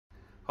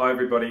Hi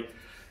everybody.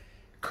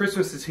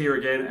 Christmas is here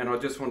again, and I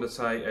just want to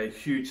say a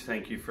huge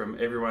thank you from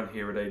everyone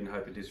here at Eden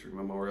Hope District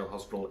Memorial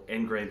Hospital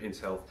and Grampians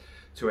Health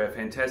to our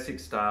fantastic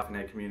staff in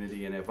our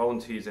community and our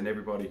volunteers and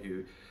everybody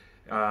who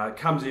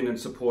comes in and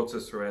supports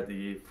us throughout the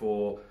year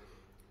for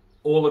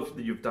all of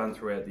that you've done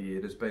throughout the year.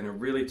 It has been a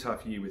really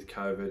tough year with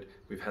COVID.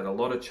 We've had a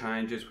lot of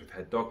changes, we've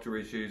had doctor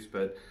issues,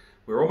 but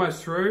we're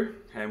almost through,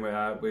 and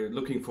we're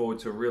looking forward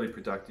to a really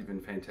productive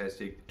and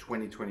fantastic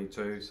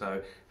 2022.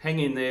 So hang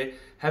in there,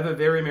 have a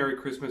very Merry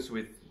Christmas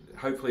with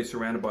hopefully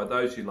surrounded by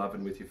those you love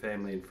and with your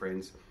family and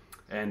friends.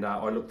 And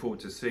I look forward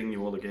to seeing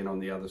you all again on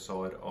the other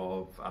side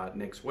of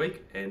next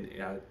week and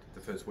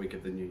the first week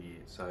of the new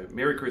year. So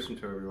Merry Christmas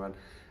to everyone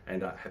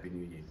and Happy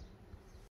New Year.